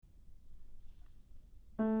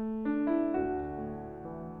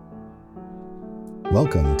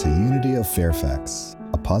Welcome to Unity of Fairfax,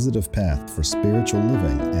 a positive path for spiritual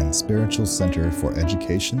living and spiritual center for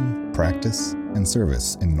education, practice, and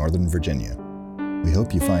service in Northern Virginia. We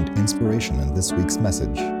hope you find inspiration in this week's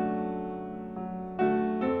message.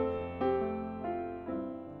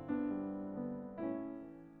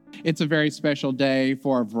 It's a very special day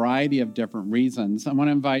for a variety of different reasons. I want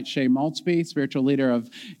to invite Shay Maltzby, spiritual leader of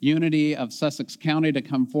Unity of Sussex County, to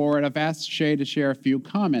come forward. I've asked Shay to share a few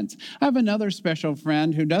comments. I have another special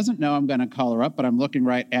friend who doesn't know I'm going to call her up, but I'm looking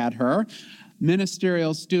right at her.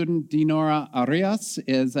 Ministerial student Dinora Arias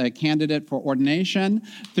is a candidate for ordination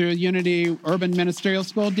through Unity Urban Ministerial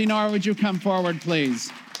School. Dinora, would you come forward,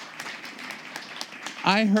 please?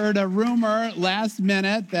 I heard a rumor last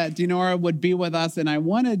minute that Dinora would be with us, and I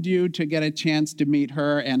wanted you to get a chance to meet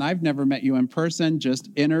her. And I've never met you in person, just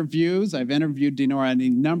interviews. I've interviewed Dinora a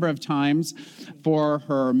number of times for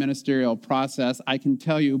her ministerial process. I can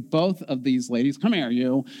tell you both of these ladies, come here,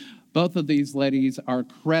 you. Both of these ladies are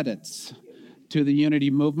credits to the Unity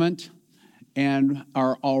movement and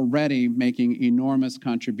are already making enormous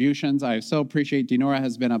contributions. I so appreciate Dinora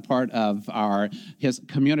has been a part of his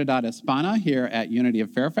Comunidad Hispana here at Unity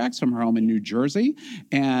of Fairfax from her home in New Jersey.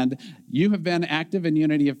 And you have been active in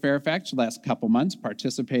Unity of Fairfax the last couple months,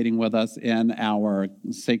 participating with us in our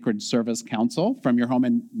Sacred Service Council from your home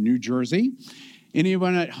in New Jersey.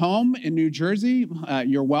 Anyone at home in New Jersey,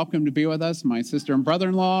 you're welcome to be with us. My sister and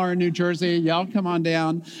brother-in-law are in New Jersey. Y'all come on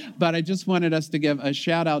down. But I just wanted us to give a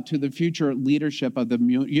shout out to the future leadership of the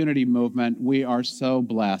Unity movement. We are so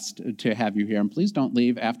blessed to have you here. And please don't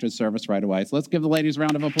leave after service right away. So let's give the ladies a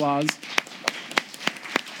round of applause.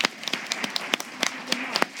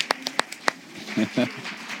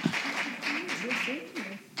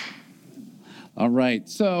 All right,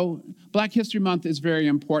 so Black History Month is very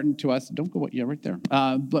important to us. Don't go, yeah, right there.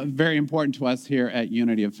 But very important to us here at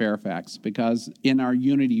Unity of Fairfax, because in our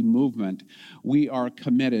Unity movement, we are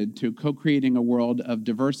committed to co-creating a world of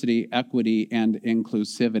diversity, equity, and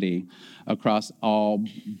inclusivity across all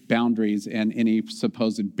boundaries and any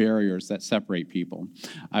supposed barriers that separate people.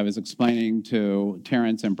 I was explaining to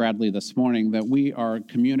Terrence and Bradley this morning that we are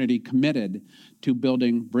community committed to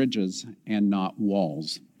building bridges and not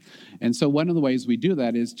walls. And so one of the ways we do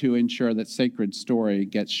that is to ensure that sacred story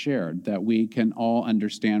gets shared, that we can all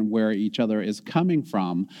understand where each other is coming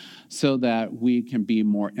from so that we can be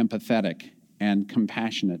more empathetic and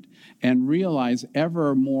compassionate and realize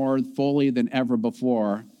ever more fully than ever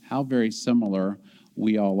before how very similar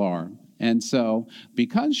we all are. And so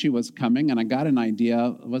because she was coming and I got an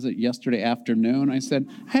idea, was it yesterday afternoon, I said,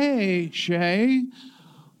 hey, Shay,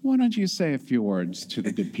 why don't you say a few words to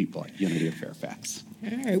the good people at Unity of Fairfax?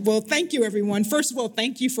 All right. Well, thank you, everyone. First of all,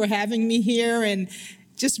 thank you for having me here and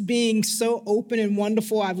just being so open and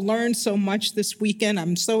wonderful. I've learned so much this weekend.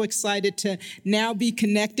 I'm so excited to now be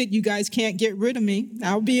connected. You guys can't get rid of me.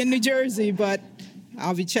 I'll be in New Jersey, but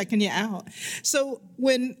I'll be checking you out. So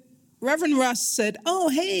when Reverend Russ said, oh,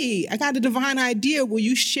 hey, I got a divine idea. Will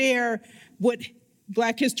you share what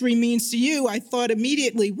Black history means to you? I thought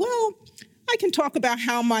immediately, well, I can talk about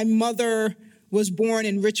how my mother was born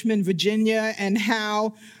in Richmond, Virginia, and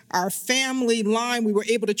how our family line, we were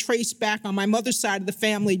able to trace back on my mother's side of the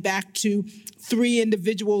family back to 3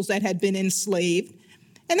 individuals that had been enslaved.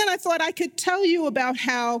 And then I thought I could tell you about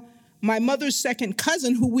how my mother's second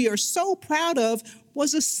cousin, who we are so proud of,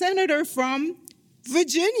 was a senator from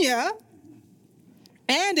Virginia,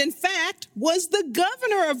 and in fact, was the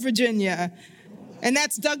governor of Virginia, and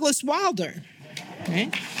that's Douglas Wilder. Okay?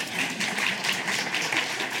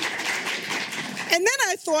 And then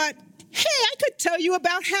I thought, hey, I could tell you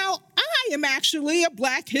about how I am actually a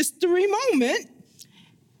Black history moment.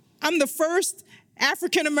 I'm the first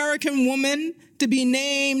African-American woman to be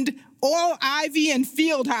named All-Ivy in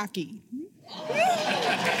field hockey.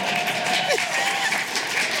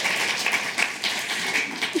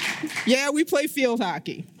 Yeah, we play field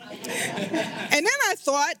hockey. And then I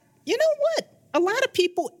thought, you know what? A lot of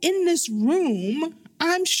people in this room,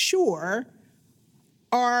 I'm sure,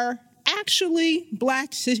 are actually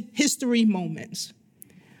Black history moments,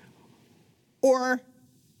 or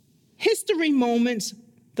history moments,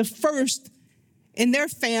 the first in their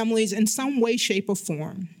families in some way, shape, or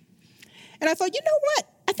form. And I thought, you know what?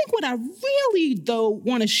 I think what I really, though,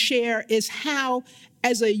 want to share is how,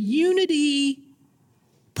 as a Unity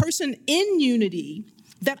person in Unity,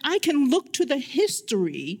 that I can look to the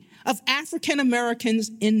history of African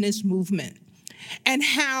Americans in this movement and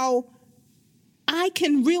how I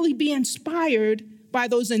can really be inspired by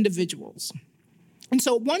those individuals. And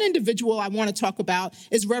so one individual I want to talk about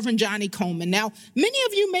is Reverend Johnnie Colemon. Now, many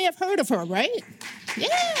of you may have heard of her, right?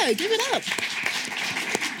 Yeah, give it up.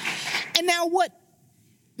 And now what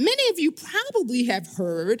many of you probably have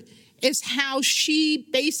heard is how she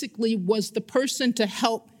basically was the person to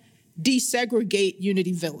help desegregate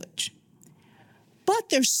Unity Village. But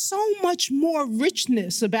there's so much more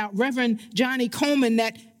richness about Reverend Johnnie Colemon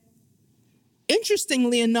that,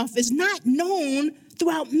 interestingly enough, is not known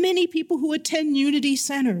throughout many people who attend Unity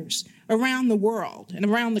Centers around the world and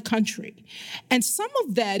around the country. And some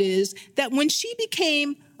of that is that when she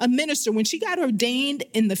became a minister, when she got ordained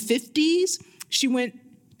in the 50s, she went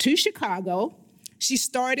to Chicago. She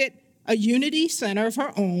started a Unity Center of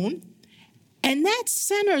her own. And that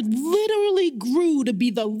center literally grew to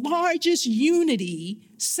be the largest Unity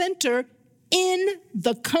Center in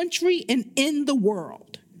the country and in the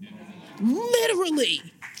world. Literally.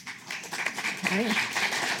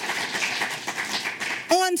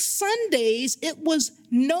 On Sundays, it was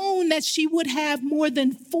known that she would have more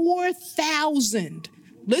than 4,000,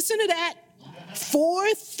 listen to that,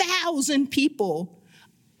 4,000 people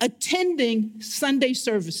attending Sunday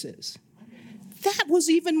services. That was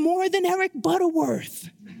even more than Eric Butterworth.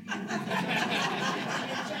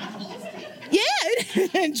 Yeah,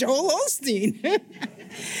 and Joel Osteen.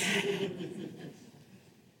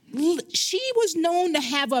 She was known to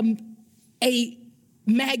have a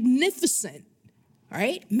magnificent,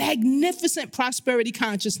 right? Magnificent prosperity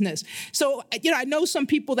consciousness. So, I know some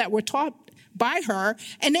people that were taught by her,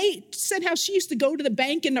 and they said how she used to go to the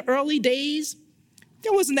bank in the early days.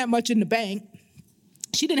 There wasn't that much in the bank.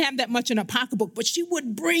 She didn't have that much in her pocketbook, but she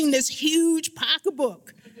would bring this huge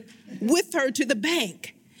pocketbook with her to the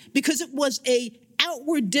bank because it was an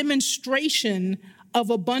outward demonstration of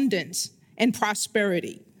abundance and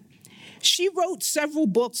prosperity. She wrote several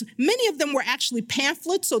books. Many of them were actually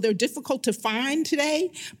pamphlets, so they're difficult to find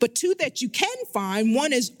today. But two that you can find,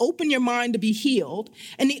 one is Open Your Mind to Be Healed,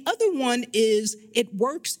 and the other one is It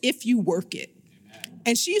Works If You Work It.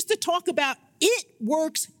 And she used to talk about it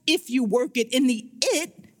works if you work it, and the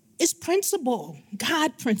it is principle,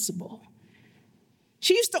 God principle.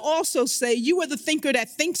 She used to also say, you are the thinker that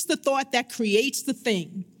thinks the thought that creates the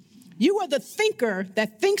thing. You are the thinker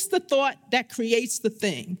that thinks the thought that creates the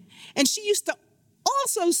thing. And she used to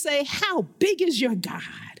also say, how big is your God?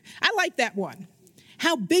 I like that one.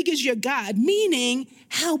 How big is your God? Meaning,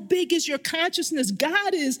 how big is your consciousness?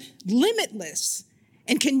 God is limitless.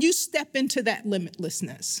 And can you step into that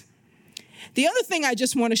limitlessness? The other thing I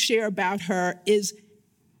just want to share about her is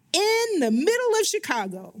in the middle of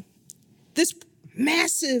Chicago, this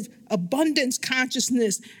massive abundance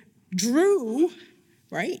consciousness drew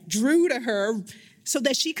to her so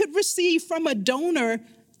that she could receive from a donor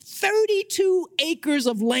 32 acres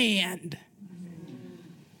of land.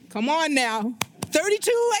 Come on now,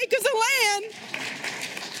 32 acres of land.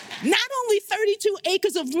 Not only 32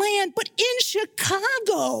 acres of land, but in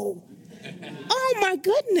Chicago. Oh my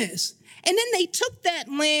goodness. And then they took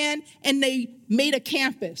that land and they made a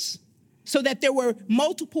campus so that there were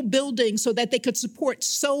multiple buildings so that they could support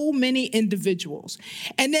so many individuals.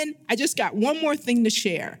 And then I just got one more thing to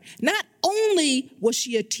share. Not only was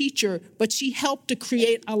she a teacher, but she helped to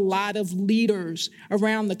create a lot of leaders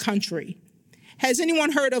around the country. Has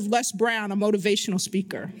anyone heard of Les Brown, a motivational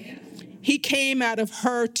speaker? He came out of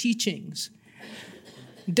her teachings.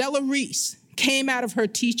 Della Reese came out of her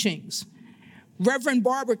teachings. Reverend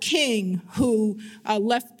Barbara King, who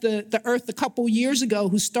left the earth a couple years ago,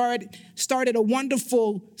 who started a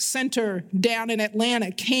wonderful center down in Atlanta,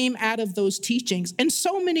 came out of those teachings, and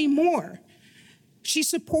so many more. She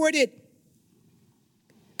supported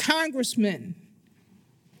Congressman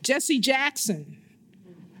Jesse Jackson.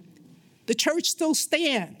 The church still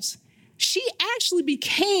stands. She actually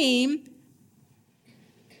became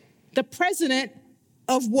the president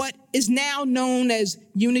of what is now known as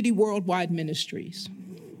Unity Worldwide Ministries.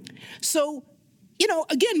 So,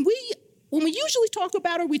 again, when we usually talk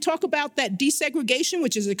about her, we talk about that desegregation,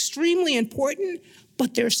 which is extremely important,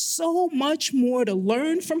 but there's so much more to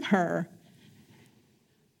learn from her,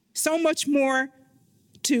 so much more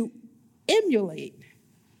to emulate,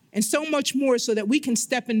 and so much more so that we can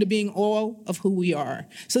step into being all of who we are.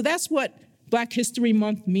 So that's what Black History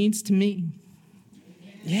Month means to me.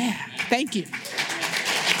 Yeah, thank you.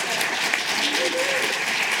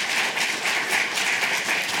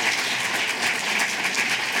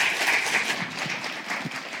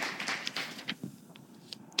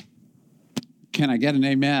 Can I get an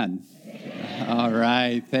amen? All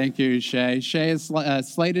right. Thank you, Shay. Shay is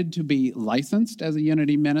slated to be licensed as a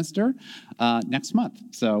Unity minister next month.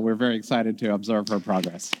 So we're very excited to observe her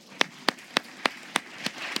progress.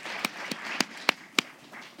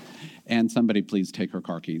 And somebody please take her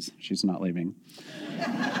car keys. She's not leaving.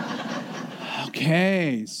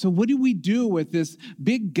 Okay. So what do we do with this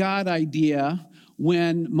big God idea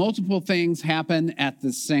when multiple things happen at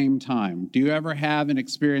the same time. Do you ever have an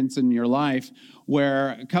experience in your life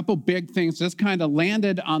where a couple big things just kind of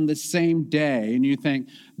landed on the same day and you think,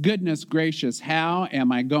 goodness gracious, how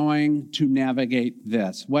am I going to navigate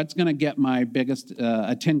this? What's going to get my biggest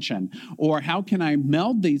attention? Or how can I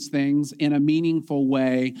meld these things in a meaningful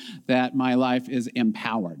way that my life is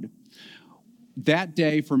empowered? That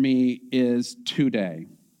day for me is today,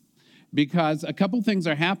 because a couple things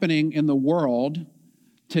are happening in the world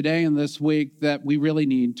today and this week that we really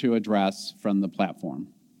need to address from the platform.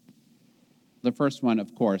 The first one,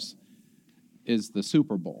 of course, is the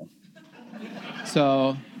Super Bowl.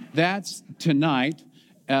 So that's tonight.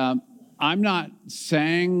 I'm not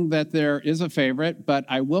saying that there is a favorite, but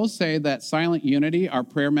I will say that Silent Unity, our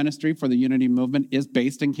prayer ministry for the Unity movement, is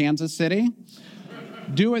based in Kansas City.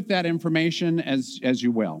 Do with that information as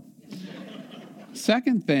you will.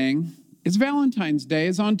 Second thing is Valentine's Day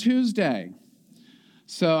is on Tuesday.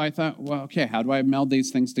 So I thought, well, okay, how do I meld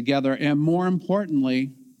these things together? And more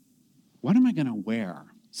importantly, what am I going to wear?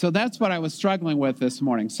 So that's what I was struggling with this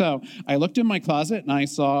morning. So I looked in my closet and I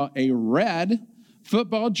saw a red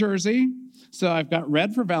football jersey. So I've got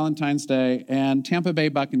red for Valentine's Day, and Tampa Bay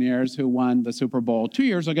Buccaneers, who won the Super Bowl 2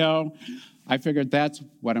 years ago. I figured that's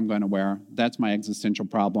what I'm going to wear. That's my existential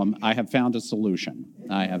problem. I have found a solution.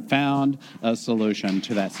 I have found a solution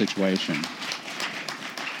to that situation.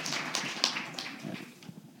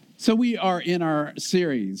 So we are in our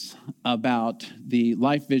series about the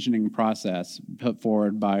life visioning process put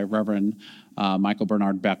forward by Reverend Michael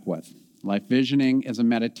Bernard Beckwith. Life visioning is a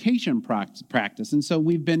meditation practice. And so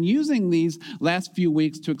we've been using these last few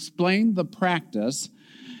weeks to explain the practice,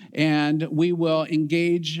 and we will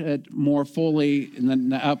engage it more fully in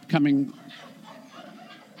the upcoming.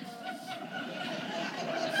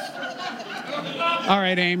 All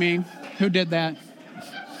right, Amy, who did that?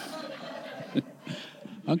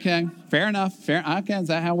 Okay, fair enough. Okay, is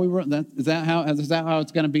that how we were? Is that how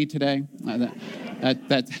it's going to be today?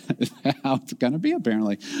 That's how it's going to be,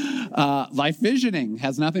 apparently. Life visioning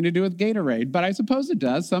has nothing to do with Gatorade, but I suppose it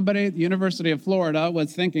does. Somebody at the University of Florida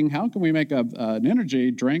was thinking, how can we make an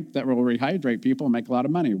energy drink that will rehydrate people and make a lot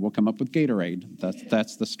of money? We'll come up with Gatorade.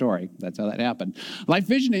 That's the story. That's how that happened. Life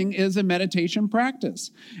visioning is a meditation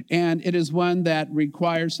practice, and it is one that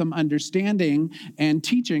requires some understanding and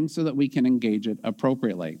teaching so that we can engage it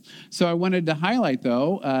appropriately. So I wanted to highlight,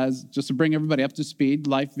 though, just to bring everybody up to speed,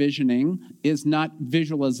 life visioning is not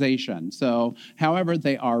visualization. So, however,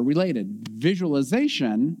 they are related.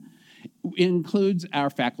 Visualization includes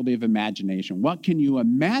our faculty of imagination. What can you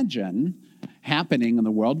imagine happening in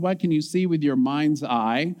the world? What can you see with your mind's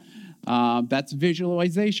eye? That's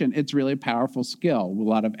visualization. It's really a powerful skill. A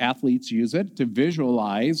lot of athletes use it to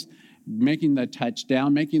visualize making the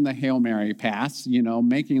touchdown, making the Hail Mary pass,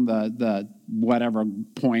 making the whatever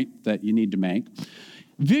point that you need to make.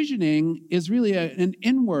 Visioning is really an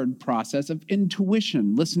inward process of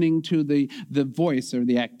intuition, listening to the voice or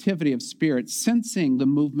the activity of spirit, sensing the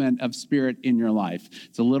movement of spirit in your life.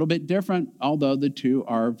 It's a little bit different, although the two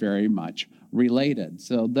are very much related.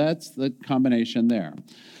 So that's the combination there.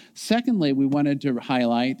 Secondly, we wanted to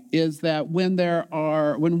highlight is that when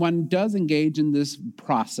one does engage in this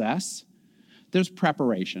process, there's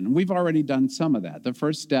preparation. We've already done some of that. The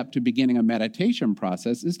first step to beginning a meditation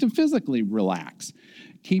process is to physically relax.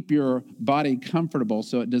 Keep your body comfortable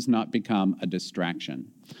so it does not become a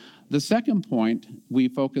distraction. The second point we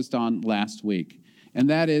focused on last week, and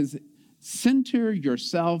that is center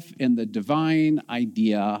yourself in the divine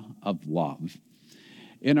idea of love.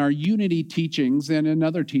 In our unity teachings and in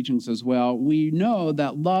other teachings as well, we know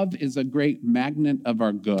that love is a great magnet of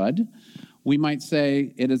our good. We might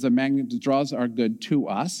say it is a magnet that draws our good to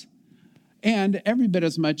us, and every bit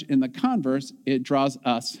as much in the converse, it draws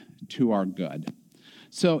us to our good.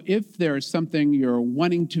 So if there's something you're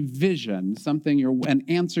wanting to vision, an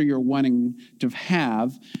answer you're wanting to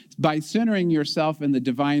have, by centering yourself in the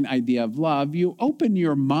divine idea of love, you open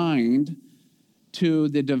your mind to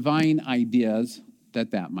the divine ideas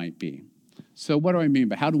that might be. So what do I mean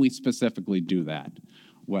by how do we specifically do that?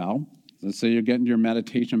 Well, let's say you get into your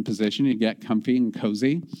meditation position, you get comfy and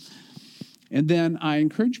cozy. And then I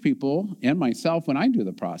encourage people, and myself when I do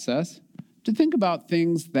the process, to think about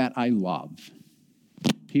things that I love.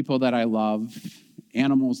 People that I love,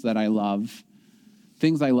 animals that I love,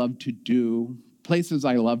 things I love to do, places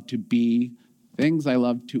I love to be, things I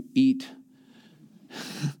love to eat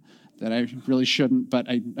that I really shouldn't, but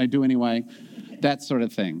I do anyway, that sort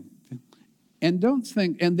of thing. And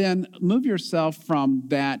then move yourself from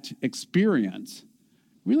that experience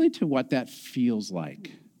really to what that feels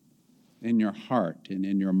like in your heart and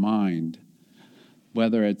in your mind,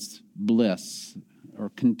 whether it's bliss, or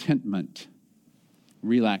contentment,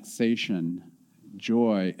 relaxation,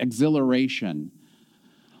 joy, exhilaration.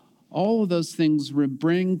 All of those things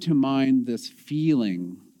bring to mind this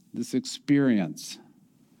feeling, this experience.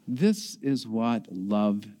 This is what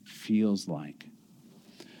love feels like.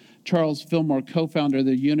 Charles Fillmore, co-founder of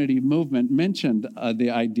the Unity Movement, mentioned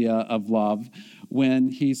the idea of love when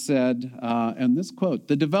he said, and this quote,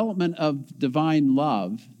 "The development of divine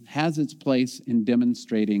love has its place in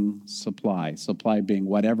demonstrating supply being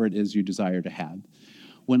whatever it is you desire to have.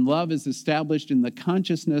 When love is established in the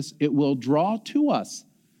consciousness, it will draw to us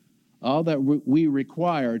all that we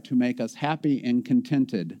require to make us happy and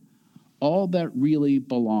contented, all that really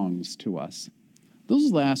belongs to us."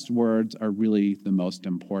 Those last words are really the most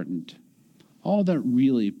important. All that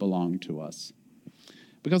really belong to us.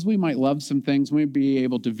 Because we might love some things, we might be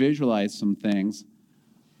able to visualize some things,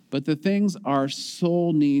 but the things our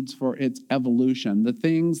soul needs for its evolution, the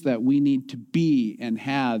things that we need to be and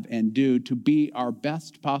have and do to be our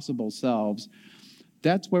best possible selves,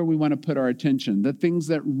 that's where we want to put our attention. The things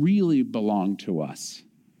that really belong to us,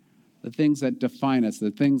 the things that define us,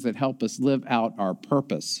 the things that help us live out our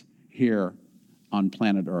purpose here on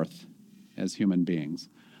planet Earth as human beings.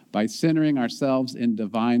 By centering ourselves in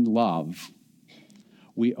divine love,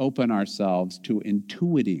 we open ourselves to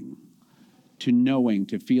intuiting, to knowing,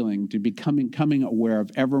 to feeling, to becoming aware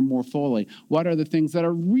of ever more fully what are the things that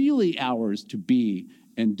are really ours to be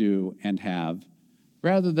and do and have,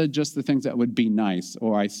 rather than just the things that would be nice,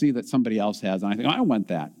 or I see that somebody else has, and I think, I want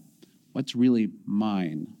that. What's really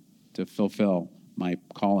mine to fulfill my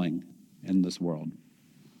calling in this world?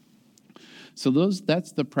 So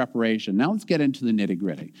that's the preparation. Now let's get into the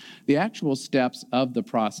nitty-gritty. The actual steps of the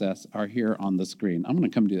process are here on the screen. I'm going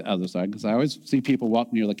to come to the other side because I always see people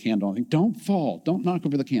walk near the candle and think, don't fall, don't knock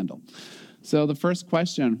over the candle. So the first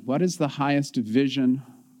question, what is the highest vision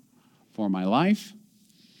for my life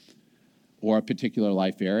or a particular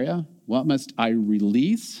life area? What must I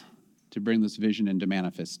release to bring this vision into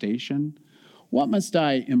manifestation? What must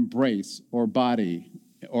I embrace or embody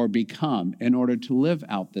or become in order to live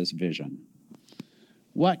out this vision?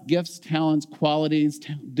 What gifts, talents, qualities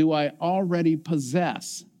do I already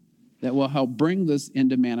possess that will help bring this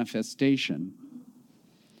into manifestation?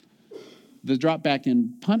 The drop back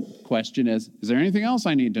and punt question is there anything else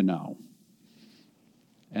I need to know?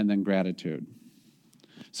 And then gratitude.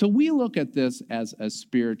 So we look at this as a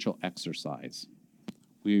spiritual exercise.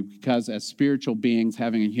 Because as spiritual beings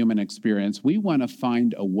having a human experience, we want to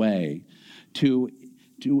find a way to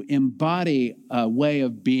embody a way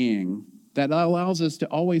of being that allows us to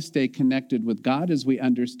always stay connected with God as we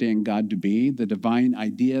understand God to be, the divine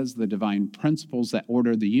ideas, the divine principles that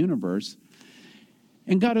order the universe,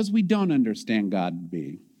 and God as we don't understand God to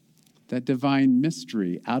be, that divine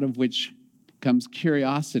mystery out of which comes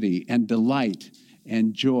curiosity and delight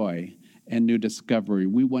and joy and new discovery.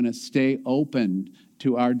 We want to stay open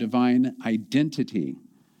to our divine identity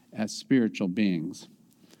as spiritual beings.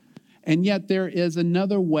 And yet there is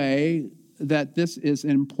another way that this is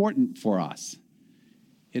important for us.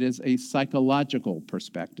 It is a psychological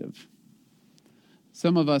perspective.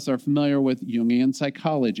 Some of us are familiar with Jungian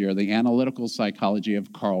psychology or the analytical psychology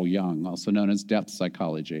of Carl Jung, also known as depth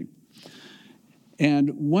psychology. And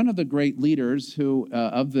one of the great leaders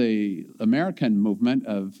of the American movement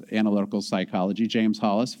of analytical psychology, James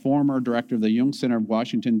Hollis, former director of the Jung Center of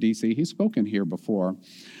Washington, D.C., he's spoken here before,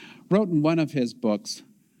 wrote in one of his books,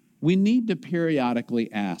 "We need to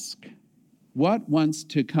periodically ask, what wants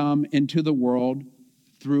to come into the world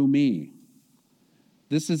through me?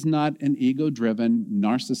 This is not an ego-driven,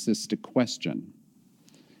 narcissistic question.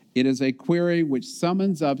 It is a query which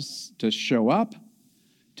summons us to show up,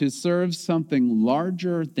 to serve something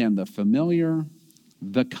larger than the familiar,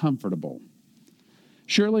 the comfortable.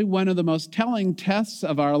 Surely one of the most telling tests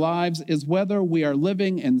of our lives is whether we are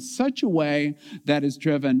living in such a way that is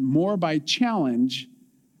driven more by challenge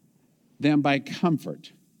than by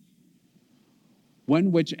comfort.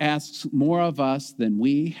 One which asks more of us than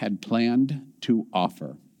we had planned to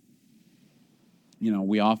offer." You know,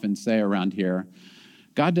 we often say around here,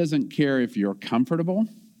 God doesn't care if you're comfortable.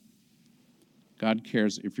 God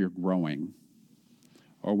cares if you're growing.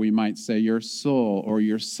 Or we might say your soul or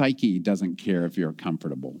your psyche doesn't care if you're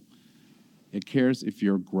comfortable. It cares if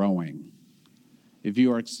you're growing.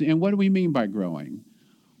 And what do we mean by growing?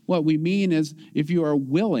 What we mean is if you are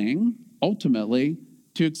willing, ultimately,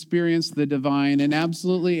 to experience the divine in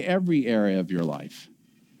absolutely every area of your life.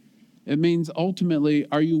 It means ultimately,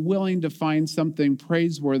 are you willing to find something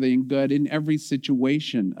praiseworthy and good in every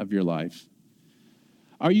situation of your life?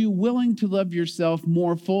 Are you willing to love yourself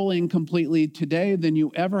more fully and completely today than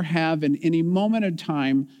you ever have in any moment of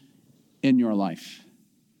time in your life?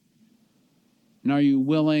 And are you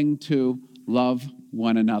willing to love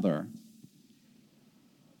one another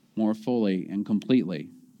more fully and completely?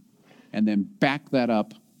 And then back that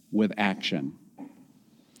up with action.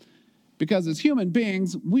 Because as human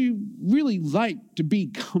beings, we really like to be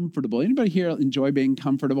comfortable. Anybody here enjoy being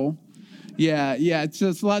comfortable? Yeah, it's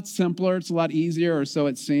just a lot simpler. It's a lot easier, or so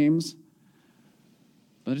it seems.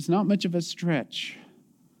 But it's not much of a stretch.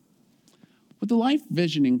 What the life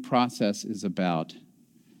visioning process is about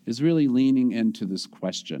is really leaning into this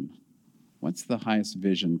question. What's the highest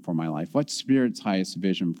vision for my life? What's Spirit's highest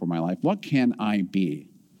vision for my life? What can I be?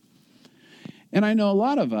 And I know a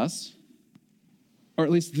lot of us, or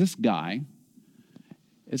at least this guy,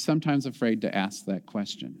 is sometimes afraid to ask that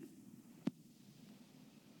question.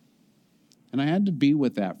 And I had to be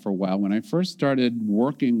with that for a while. When I first started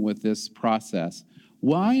working with this process,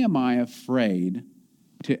 why am I afraid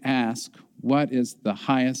to ask what is the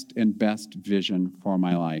highest and best vision for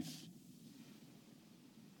my life?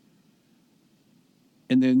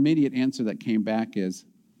 And the immediate answer that came back is,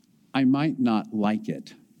 I might not like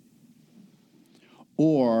it.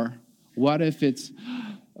 Or what if it's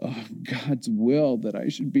God's will that I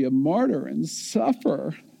should be a martyr and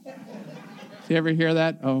suffer? You ever hear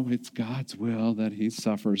that? Oh, it's God's will that he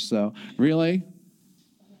suffers. So really?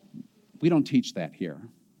 We don't teach that here.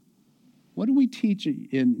 What do we teach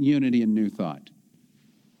in Unity and New Thought?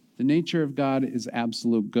 The nature of God is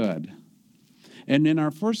absolute good. And in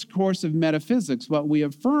our first course of metaphysics, what we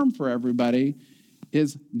affirm for everybody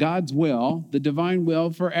is God's will, the divine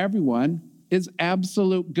will for everyone, is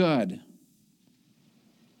absolute good.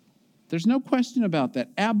 There's no question about that.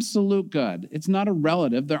 Absolute good. It's not a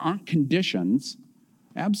relative. There aren't conditions.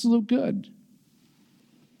 Absolute good.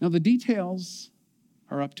 Now, the details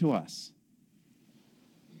are up to us.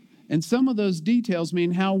 And some of those details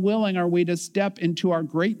mean how willing are we to step into our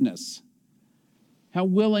greatness? How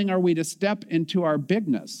willing are we to step into our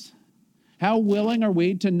bigness? How willing are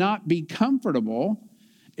we to not be comfortable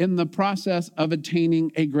in the process of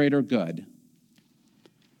attaining a greater good?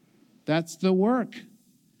 That's the work.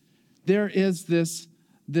 There is this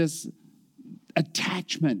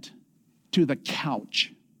attachment to the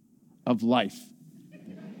couch of life.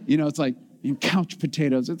 You know, it's like couch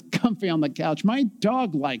potatoes. It's comfy on the couch. My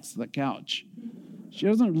dog likes the couch. She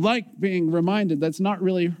doesn't like being reminded that's not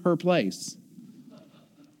really her place.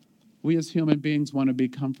 We as human beings want to be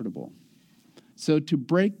comfortable. So to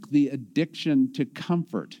break the addiction to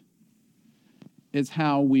comfort is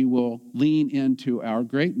how we will lean into our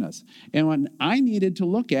greatness. And what I needed to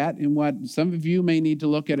look at, and what some of you may need to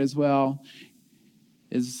look at as well,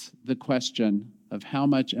 is the question of how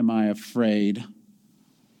much am I afraid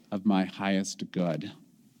of my highest good?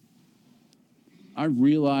 I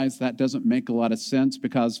realize that doesn't make a lot of sense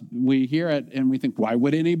because we hear it and we think, why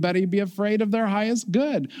would anybody be afraid of their highest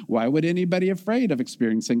good? Why would anybody be afraid of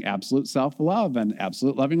experiencing absolute self-love and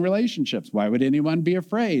absolute loving relationships? Why would anyone be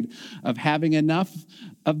afraid of having enough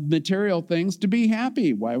of material things to be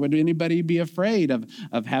happy? Why would anybody be afraid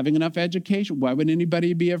of having enough education? Why would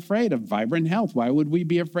anybody be afraid of vibrant health? Why would we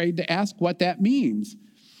be afraid to ask what that means?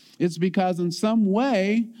 It's because in some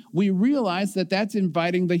way we realize that that's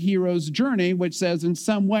inviting the hero's journey, which says in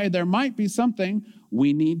some way there might be something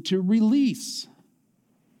we need to release.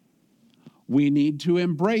 We need to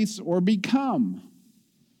embrace or become.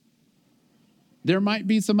 There might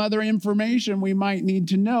be some other information we might need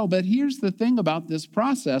to know, but here's the thing about this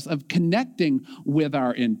process of connecting with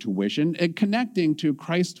our intuition and connecting to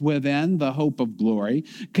Christ within, the hope of glory,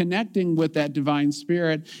 connecting with that divine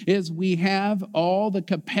spirit, is we have all the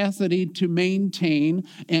capacity to maintain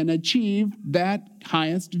and achieve that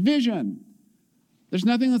highest vision. There's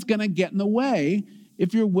nothing that's going to get in the way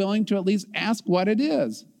if you're willing to at least ask what it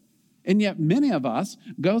is. And yet many of us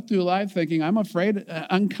go through life thinking, I'm afraid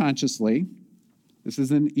unconsciously, this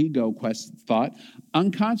is an ego thought,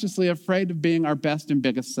 unconsciously afraid of being our best and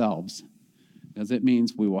biggest selves, because it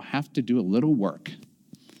means we will have to do a little work,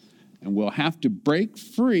 and we'll have to break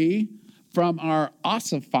free from our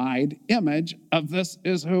ossified image of this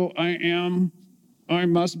is who I am, I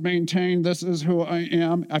must maintain this is who I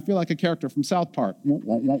am. I feel like a character from South Park. You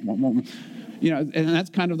know, and that's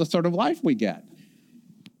kind of the sort of life we get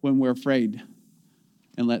when we're afraid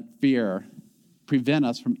and let fear prevent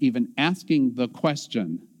us from even asking the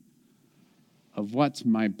question of what's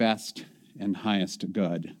my best and highest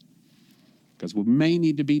good. Because we may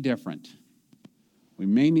need to be different. We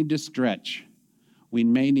may need to stretch. We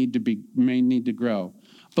may need to grow.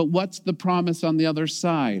 But what's the promise on the other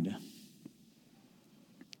side?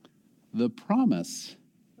 The promise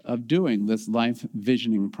of doing this life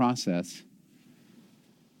visioning process: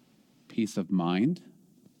 peace of mind,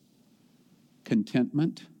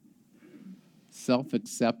 contentment,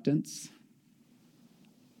 self-acceptance,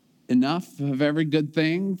 enough of every good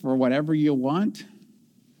thing for whatever you want,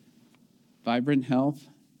 vibrant health,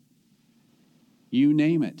 you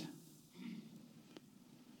name it.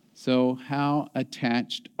 So how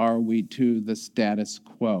attached are we to the status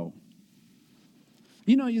quo?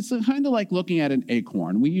 You know, it's kind of like looking at an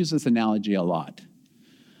acorn. We use this analogy a lot.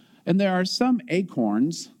 And there are some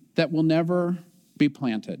acorns that will never be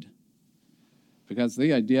planted because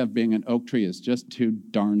the idea of being an oak tree is just too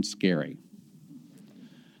darn scary.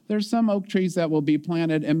 There's some oak trees that will be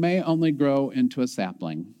planted and may only grow into a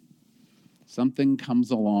sapling. Something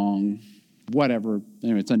comes along, whatever.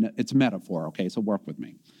 Anyway, it's a metaphor, okay, so work with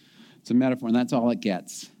me. It's a metaphor, and that's all it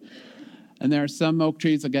gets. And there are some oak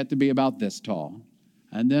trees that get to be about this tall.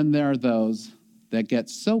 And then there are those that get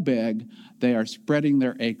so big, they are spreading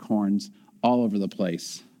their acorns all over the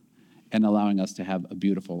place and allowing us to have a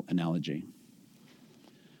beautiful analogy.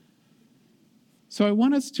 So I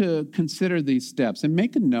want us to consider these steps and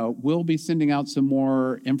make a note. We'll be sending out some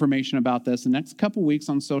more information about this the next couple weeks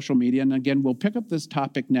on social media. And again, we'll pick up this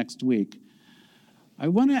topic next week. I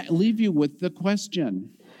want to leave you with the question,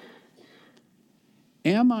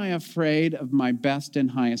 am I afraid of my best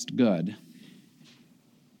and highest good?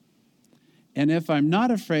 And if I'm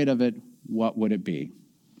not afraid of it, what would it be?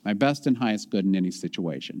 My best and highest good in any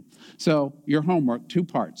situation. So your homework, 2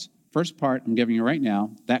 parts. First part, I'm giving you right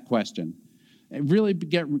now, that question. Really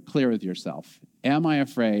get clear with yourself. Am I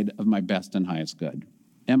afraid of my best and highest good?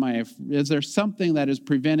 Is there something that is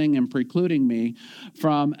preventing and precluding me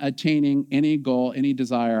from attaining any goal, any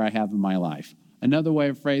desire I have in my life? Another way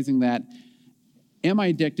of phrasing that, am I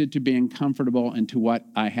addicted to being comfortable into what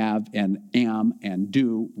I have and am and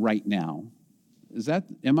do right now?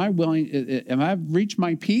 Am I reached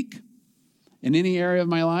my peak in any area of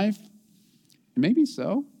my life? Maybe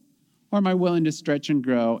so. Or am I willing to stretch and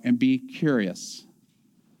grow and be curious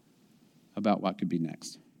about what could be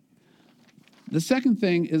next? The second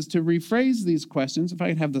thing is to rephrase these questions, if I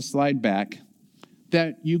could have the slide back,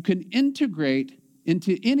 that you can integrate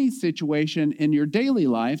into any situation in your daily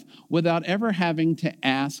life without ever having to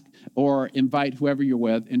ask or invite whoever you're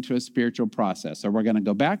with into a spiritual process. So we're going to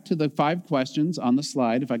go back to the 5 questions on the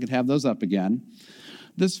slide, if I could have those up again.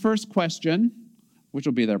 This first question, which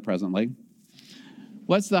will be there presently,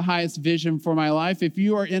 what's the highest vision for my life? If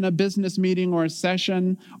you are in a business meeting or a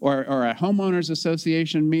session or a homeowners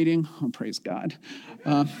association meeting, oh, praise God.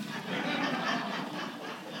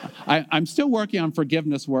 I'm still working on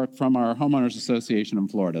forgiveness work from our homeowners association in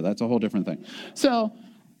Florida. That's a whole different thing. So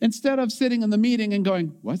instead of sitting in the meeting and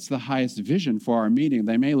going, what's the highest vision for our meeting?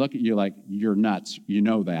 They may look at you like, you're nuts. You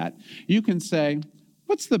know that. You can say,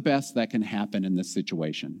 what's the best that can happen in this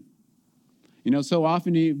situation? You know, so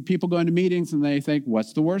often people go into meetings and they think,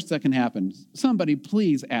 what's the worst that can happen? Somebody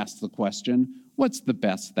please ask the question, what's the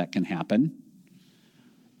best that can happen?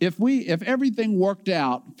 If everything worked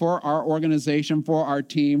out for our organization, for our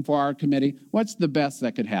team, for our committee, what's the best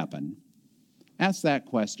that could happen? Ask that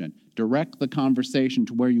question. Direct the conversation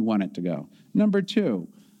to where you want it to go. Number 2,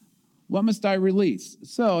 what must I release?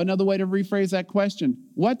 So another way to rephrase that question,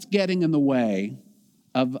 what's getting in the way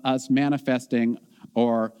of us manifesting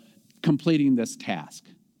or completing this task?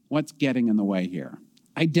 What's getting in the way here?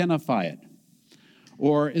 Identify it.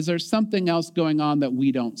 Or is there something else going on that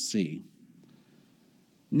we don't see?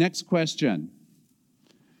 Next question.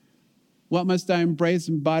 What must I embrace,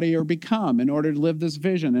 embody, or become in order to live this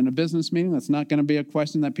vision? In a business meeting, that's not going to be a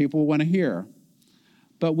question that people want to hear.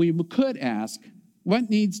 But we could ask, what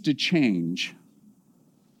needs to change?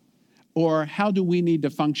 Or how do we need to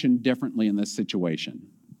function differently in this situation?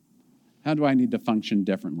 How do I need to function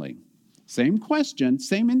differently? Same question,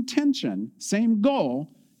 same intention, same goal,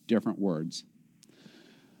 different words.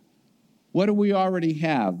 What do we already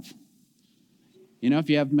have? You know,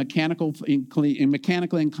 if you have mechanically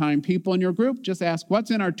inclined people in your group, just ask,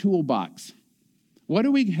 what's in our toolbox? What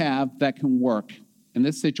do we have that can work in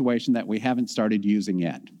this situation that we haven't started using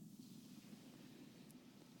yet?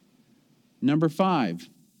 Number 5,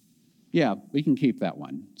 yeah, we can keep that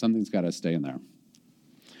one. Something's got to stay in there.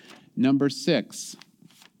 Number 6,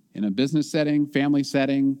 in a business setting, family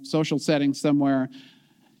setting, social setting somewhere,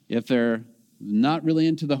 if they're not really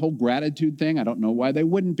into the whole gratitude thing, I don't know why they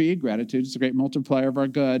wouldn't be. Gratitude is a great multiplier of our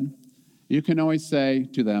good. You can always say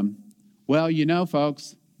to them, well, you know,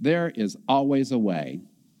 folks, there is always a way.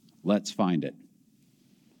 Let's find it.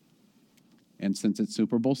 And since it's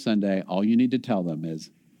Super Bowl Sunday, all you need to tell them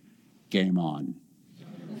is, game on.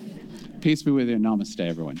 Peace be with you. Namaste,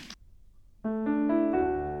 everyone.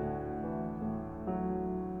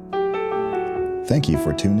 Thank you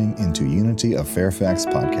for tuning into Unity of Fairfax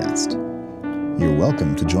podcast. You're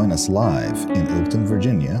welcome to join us live in Oakton,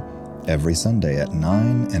 Virginia, every Sunday at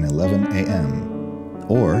 9 and 11 a.m.,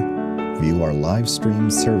 or view our live stream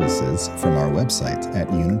services from our website at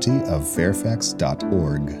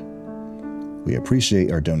unityoffairfax.org. We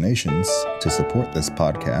appreciate our donations to support this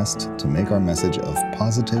podcast to make our message of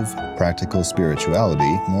positive, practical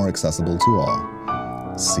spirituality more accessible to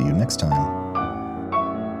all. See you next time.